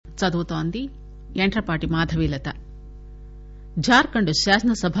చదువుతోంది యంట్రపాటి మాధవీలత. జార్ఖండ్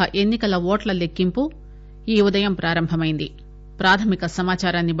శాసనసభ ఎన్నికల ఓట్ల లెక్కింపు ఈ ఉదయం ప్రారంభమైంది. ప్రాథమిక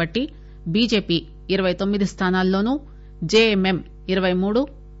సమాచారాన్ని బట్టి BJP 29 స్థానాల్లోనూ, JMM 23,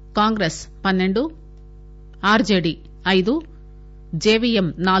 Congress 12, RJD 5, JVM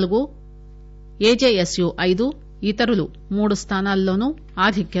 4, AJSU 5, ఇతరులు 3 స్థానాల్లోనూ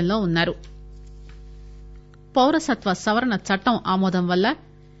ఆధిక్యంలో ఉన్నారు. పౌరసత్వ సవరణ చట్టం ఆమోదం వల్ల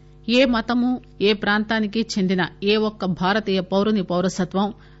ఏ మతము, ఏ ప్రాంతానికి చెందిన ఏ ఒక్క భారతీయ పౌరుని పౌరసత్వం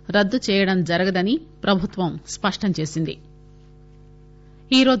రద్దు చేయడం జరగదని ప్రభుత్వం స్పష్టం చేసింది.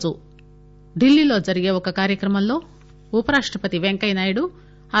 ఈరోజు ఢిల్లీలో జరిగే ఒక కార్యక్రమంలో ఉపరాష్టపతి వెంకయ్యనాయుడు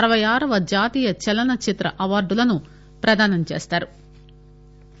 66వ జాతీయ చలనచిత్ర అవార్డులను ప్రదానం చేస్తారు.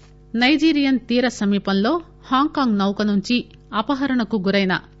 నైజీరియన్ తీర సమీపంలో హాంకాంగ్ నౌక నుంచి అపహరణకు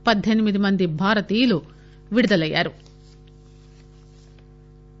గురైన 18 మంది భారతీయులు విడుదలయ్యారు.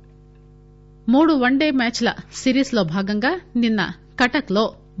 3 వన్డే మ్యాచ్ల సిరీస్ లో భాగంగా నిన్న కటక్ లో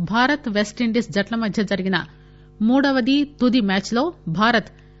భారత్ వెస్టిండీస్ జట్ల మధ్య జరిగిన మూడవది తుది మ్యాచ్ లో భారత్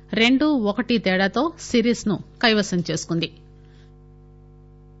 2-1 తేడాతో సిరీస్ ను కైవసం చేసుకుంది.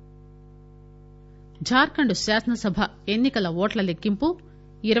 జార్ఖండ్ శాసనసభ ఎన్నికల ఓట్ల లెక్కింపు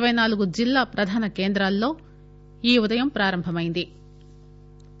 24 జిల్లా ప్రధాన కేంద్రాల్లో ఈ ఉదయం ప్రారంభమైంది.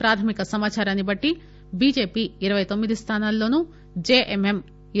 ప్రాథమిక సమాచారాన్ని బట్టి BJP 29 స్థానాల్లోనూ, JMM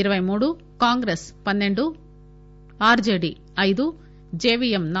 23, Congress 12, RJD 5,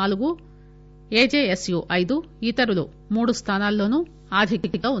 JVM 4, AJSU 5, ఇతరులు 3 స్థానాల్లోనూ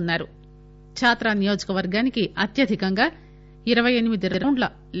ఆధిక్యంగా ఉన్నారు. ఛాత్రా నియోజకవర్గానికి అత్యధికంగా 28 రౌండ్ల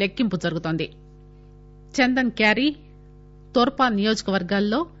లెక్కింపు జరుగుతోంది. చందన్ క్యారీ, తోర్పా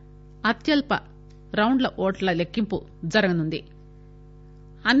నియోజకవర్గాల్లో అత్యల్ప రౌండ్ల ఓట్ల లెక్కింపు జరగనుంది.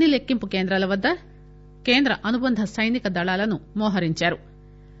 అన్ని లెక్కింపు కేంద్రాల వద్ద కేంద్ర అనుబంధ సైనిక దళాలను మోహరించారు.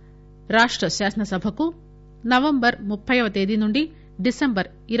 రాష్ట శాసనసభకు నవంబర్ 30వ తేదీ నుండి డిసెంబర్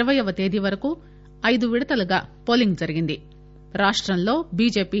 20వ తేదీ వరకు 5 విడతలుగా పోలింగ్ జరిగింది. రాష్టంలో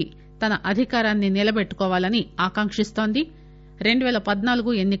బీజేపీ తన అధికారాన్ని నిలబెట్టుకోవాలని ఆకాంక్షిస్తోంది.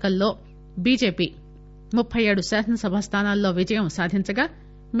 2014 ఎన్నికల్లో బీజేపీ 37 శాసనసభ స్థానాల్లో విజయం సాధించగా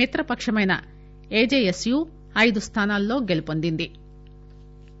మిత్రపక్షమైన ఏజేఎస్యూ 5 స్థానాల్లో గెలుపొందింది.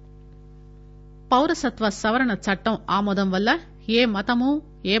 పౌరసత్వ సవరణ చట్టం ఆమోదం వల్ల ఏ మతము,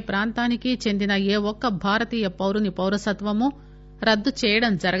 ఏ ప్రాంతానికి చెందిన ఏ ఒక్క భారతీయ పౌరుని పౌరసత్వము రద్దు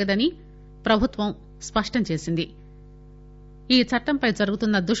చేయడం జరగదని ప్రభుత్వం స్పష్టం చేసింది. ఈ చట్టంపై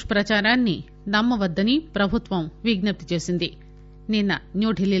జరుగుతున్న దుష్ప్రచారాన్ని నమ్మవద్దని ప్రభుత్వం విజ్ఞప్తి చేసింది. నిన్న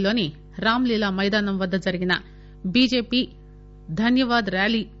న్యూఢిల్లీలోని రామ్లీలా మైదానం వద్ద జరిగిన బీజేపీ ధన్యవాద్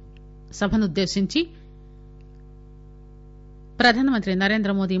ర్యాలీ సభనుద్దేశించి ప్రధానమంత్రి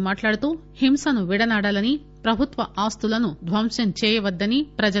నరేంద్రమోదీ మాట్లాడుతూ హింసను విడనాడాలని, ప్రభుత్వ ఆస్తులను ధ్వంసం చేయవద్దని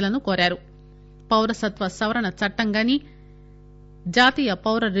ప్రజలను కోరారు. పౌరసత్వ సవరణ చట్టం గాని, జాతీయ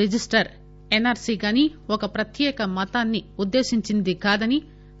పౌర రిజిస్టర్ ఎన్ఆర్సీ గాని ఒక ప్రత్యేక మతాన్ని ఉద్దేశించింది కాదని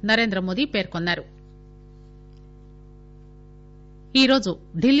నరేంద్రమోదీ పేర్కొన్నారు. ఈరోజు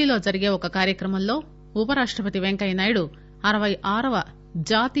ఢిల్లీలో జరిగే ఒక కార్యక్రమంలో ఉపరాష్టపతి వెంకయ్యనాయుడు 66వ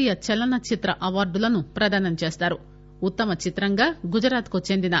జాతీయ చలనచిత్ర అవార్డులను ప్రదానం చేస్తారు. ఉత్తమ చిత్రంగా గుజరాత్ కు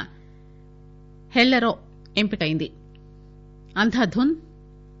చెందిన హెల్లెరో ఎంపికైంది. అంధాధున్,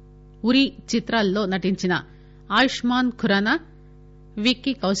 ఉరి చిత్రాల్లో నటించిన ఆయుష్మాన్ ఖురానా,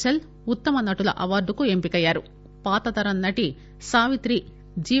 విక్కీ కౌశల్ ఉత్తమ నటుల అవార్డుకు ఎంపికయ్యారు. పాతతరం నటి సావిత్రి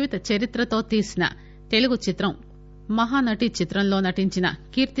జీవిత చరిత్రతో తీసిన తెలుగు చిత్రం మహానటి చిత్రంలో నటించిన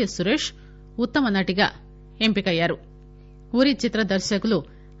కీర్తి సురేష్ ఉత్తమ నటిగా ఎంపికయ్యారు. ఉరి చిత్ర దర్శకులు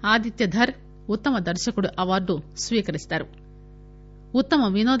ఆదిత్యధర్ ఉత్తమ దర్శకుడు అవార్డు స్వీకరిస్తారు. ఉత్తమ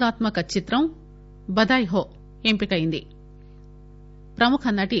వినోదాత్మక చిత్రం బధాయ్ హో ఎంపికైంది. ప్రముఖ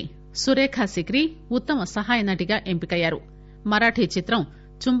నటి సురేఖా సిక్రీ ఉత్తమ సహాయ నటిగా ఎంపికయ్యారు. మరాఠీ చిత్రం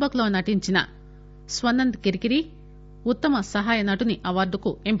చుంబక్ లో నటించిన స్వనంద్ కిర్కిరి ఉత్తమ సహాయ నటుని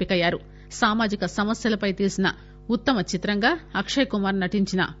అవార్డుకు ఎంపికయ్యారు. సామాజిక సమస్యలపై తీసిన ఉత్తమ చిత్రంగా అక్షయ్ కుమార్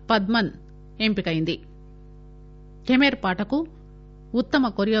నటించిన పద్మన్ ఎంపికైంది. కెమెర్ పాటకు ఉత్తమ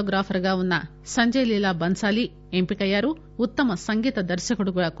కొరియోగ్రాఫర్ గా ఉన్న సంజయ్ లీలా బన్సాలి ఎంపికయ్యారు. ఉత్తమ సంగీత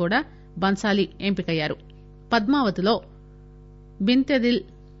దర్శకుడుగా కూడా బన్సాలి ఎంపికయ్యారు. పద్మావతిలో బింతే దిల్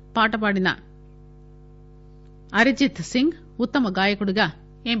పాట పాడిన అరిజిత్ సింగ్ ఉత్తమ గాయకుడిగా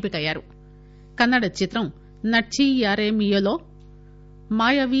ఎంపికయ్యారు. కన్నడ చిత్రం నచ్చి యారేమియోలో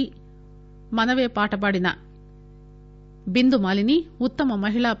మాయావి మనవే పాట పాడిన బిందు మాలిని ఉత్తమ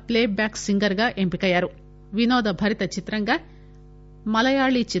మహిళా ప్లే బ్యాక్ సింగర్ గా ఎంపికయ్యారు. వినోద భరిత చిత్రంగా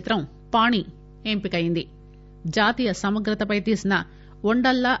మలయాళీ చిత్రం పాణి ఎంపికైంది. జాతీయ సమగ్రతపై తీసిన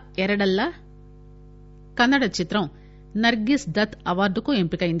ఒండల్లా ఎరడల్లా, కన్నడ చిత్రం నర్గిస్ దత్ అవార్డుకు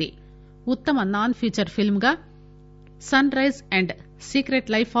ఎంపికైంది. ఉత్తమ నాన్ ఫీచర్ ఫిల్మ్ గా sunrise and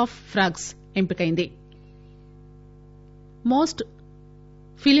secret life of frogs ఎంపికైంది. Most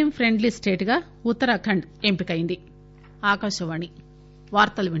film friendly state గా ఉత్తరాఖండ్ ఎంపికైంది. ఆకాశవాణి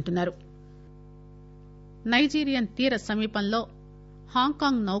వార్తలు వింటున్నారు. నైజీరియన్ తీర సమీపంలో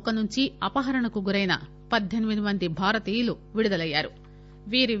హాంకాంగ్ నౌక నుంచి అపహరణకు గురైన 18 మంది భారతీయులు విడుదలయ్యారు.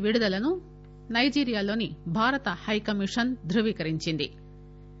 వీరి విడుదలను నైజీరియాలోని భారత హైకమిషన్ ధృవీకరించింది.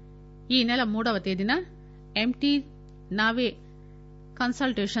 ఈ నెల 3వ తేదీన ఎంటీ నావే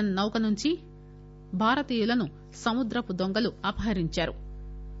కన్సల్టేషన్ నౌక నుంచి భారతీయులను సముద్రపు దొంగలు అపహరించారు.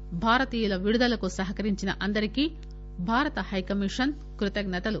 భారతీయుల విడుదలకు సహకరించిన అందరికీ భారత హైకమిషన్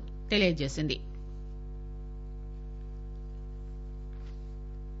కృతజ్ఞతలు తెలియజేసింది.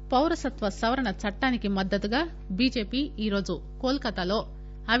 పౌరసత్వ సవరణ చట్టానికి మద్దతుగా బీజేపీ ఈరోజు కోల్కతాలో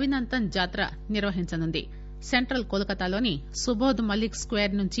అభినందన్ జాత్ర నిర్వహించనుంది. సెంట్రల్ కోల్కతాలోని సుబోధ్ మలిక్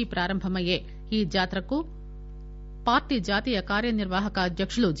స్క్వేర్ నుంచి ప్రారంభమయ్యే ఈ జాత్రకు పార్టీ జాతీయ కార్యనిర్వాహక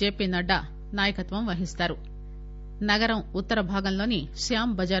అధ్యకులు జేపీ నడ్డా నాయకత్వం వహిస్తారు. నగరం ఉత్తర భాగంలోని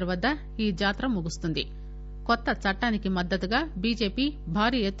శ్యామ్ బజార్ వద్ద ఈ జాత్ర ముగుస్తుంది. కొత్త చట్టానికి మద్దతుగా బీజేపీ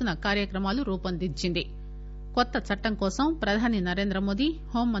భారీ ఎత్తున కార్యక్రమాలు రూపొందించింది. కొత్త చట్టం కోసం ప్రధాని నరేంద్రమోదీ,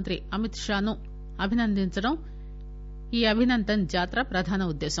 హోంమంత్రి అమిత్ షాను అభినందించడం ఈ అభినందన్ జాత్ర ప్రధాన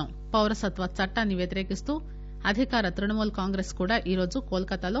ఉద్దేశం. పౌరసత్వ చట్టాన్ని వ్యతిరేకిస్తూ అధికార తృణమూల్ కాంగ్రెస్ కూడా ఈరోజు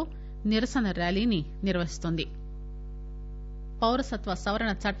కోల్కతాలో నిరసన ర్యాలీని నిర్వహిస్తోంది. పౌరసత్వ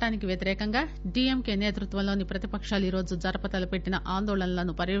సవరణ చట్టానికి వ్యతిరేకంగా డీఎంకే నేతృత్వంలోని ప్రతిపక్షాలు ఈరోజు జరపతలపెట్టిన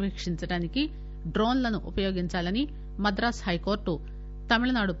ఆందోళనలను పర్యవేక్షించడానికి డ్రోన్లను ఉపయోగించాలని మద్రాస్ హైకోర్టు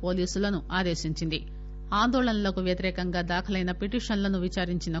తమిళనాడు పోలీసులను ఆదేశించింది. ఆందోళనలకు వ్యతిరేకంగా దాఖలైన పిటిషన్లను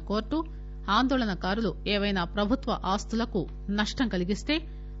విచారించిన కోర్టు ఆందోళనకారులు ఏవైనా ప్రభుత్వ ఆస్తులకు నష్టం కలిగిస్తే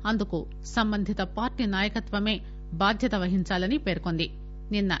అందుకు సంబంధిత పార్టీ నాయకత్వమే బాధ్యత వహించాలని పేర్కొంది.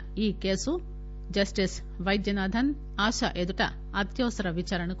 నిన్న ఈ కేసు జస్టిస్ వైద్యనాథన్ ఆశా ఎదుట అత్యవసర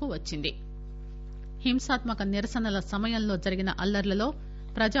విచారణకు వచ్చింది. హింసాత్మక నిరసనల సమయంలో జరిగిన అల్లర్లలో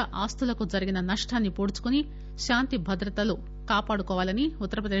ప్రజా ఆస్తులకు జరిగిన నష్టాన్ని పూడ్చుకుని శాంతి భద్రతలు కాపాడుకోవాలని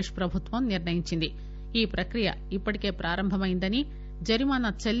ఉత్తరప్రదేశ్ ప్రభుత్వం నిర్ణయించింది. ఈ ప్రక్రియ ఇప్పటికే ప్రారంభమైందని, జరిమానా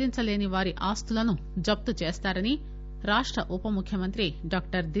చెల్లించలేని వారి ఆస్తులను జప్తు చేస్తారని రాష్ట ఉప ముఖ్యమంత్రి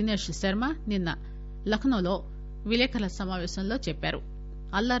డాక్టర్ దినేష్ శర్మ నిన్న లఖనోలో విలేకరుల సమావేశంలో చెప్పారు.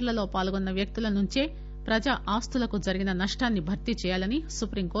 అల్లర్లలో పాల్గొన్న వ్యక్తుల నుంచే ప్రజా ఆస్తులకు జరిగిన నష్టాన్ని భర్తీ చేయాలని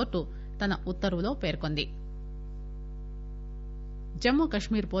సుప్రీంకోర్టు తన ఉత్తర్వులో పేర్కొంది. జమ్మూ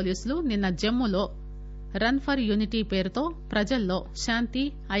కశ్మీర్ పోలీసులు నిన్న జమ్మూలో రన్ ఫర్ యూనిటీ పేరుతో ప్రజల్లో శాంతి,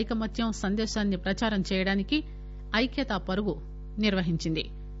 ఐకమత్యం సందేశాన్ని ప్రచారం చేయడానికి ఐక్యతా పరుగు నిర్వహించింది.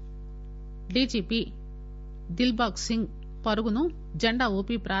 డీజీపీ దిల్బాగ్ సింగ్ పరుగును జెండా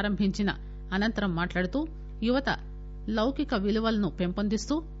ఊపి ప్రారంభించిన అనంతరం మాట్లాడుతూ యువత లౌకిక విలువలను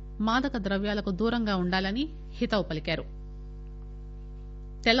పెంపొందిస్తూ మాదక ద్రవ్యాలకు దూరంగా ఉండాలని హితవు పలికారు.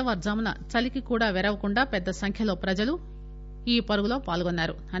 తెల్లవారుజామున చలికి కూడా వెరవకుండా పెద్ద సంఖ్యలో ప్రజలు ఈ పరుగులో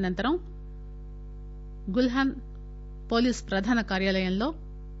పాల్గొన్నారు. అనంతరం గుల్హాన్ పోలీస్ ప్రధాన కార్యాలయంలో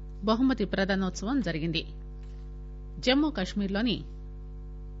బహుమతి ప్రదానోత్సవం జరిగింది. జమ్మూ కశ్మీర్లోని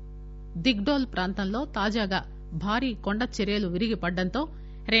దిగ్డోల్ ప్రాంతంలో తాజాగా భారీ కొండ చర్యలు విరిగిపడ్డంతో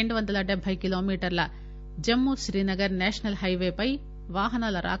 270 కిలోమీటర్ల జమ్మూ శ్రీనగర్ నేషనల్ హైవేపై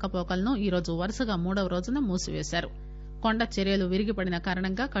వాహనాల రాకపోకలను ఈరోజు వరుసగా 3వ రోజున మూసివేశారు. కొండ చర్యలు విరిగిపడిన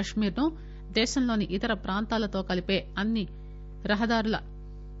కారణంగా కశ్మీర్ ను దేశంలోని ఇతర ప్రాంతాలతో కలిపే అన్ని రహదారుల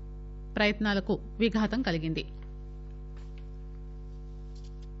ప్రయత్నాలకు విఘాతం కలిగింది.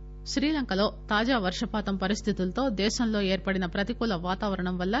 శ్రీలంకలో తాజా వర్షపాతం పరిస్థితులతో దేశంలో ఏర్పడిన ప్రతికూల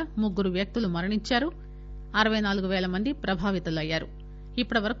వాతావరణం వల్ల 3 వ్యక్తులు మరణించారు. 64,000 మంది ప్రభావితులయ్యారు.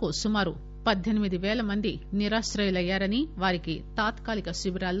 ఇప్పటి వరకు సుమారు 18,000 మంది నిరాశ్రయులయ్యారని, వారికి తాత్కాలిక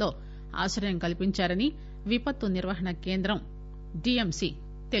శిబిరాల్లో ఆశ్రయం కల్పించారని విపత్తు నిర్వహణ కేంద్రం డీఎంసీ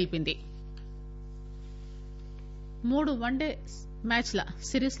తెలిపింది. 3 వన్డే మ్యాచ్ల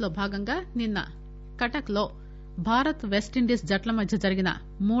సిరీస్ లో భాగంగా నిన్న కటక్ లో భారత్ వెస్టిండీస్ జట్ల మధ్య జరిగిన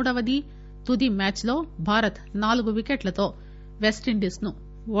 3వది తుది మ్యాచ్ లో భారత్ 4 వికెట్లతో వెస్టిండీస్ ను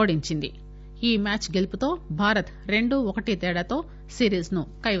ఓడించింది. ఈ మ్యాచ్ గెలుపుతో భారత్ 2-1 తేడాతో సిరీస్ ను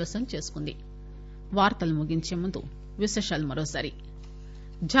కైవసం చేసుకుంది. వార్తలు ముగించే ముందు విశేషాలు మరోసారి.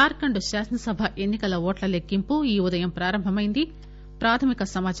 జార్ఖండ్ శాసనసభ ఎన్నికల ఓట్ల లెక్కింపు ఈ ఉదయం ప్రారంభమైంది. ప్రాథమిక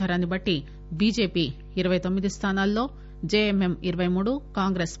సమాచారాన్ని బట్టి బీజేపీ 29 స్థానాల్లో, JMM 23,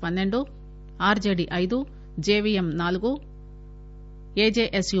 Congress 12, RJD 5, JVM 4,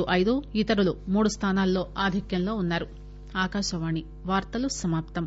 AJSU 5, ఇతరులు 3 స్థానాల్లో ఆధిక్యంలో ఉన్నారు. ఆకాశవాణి వార్తలు సమాప్తం.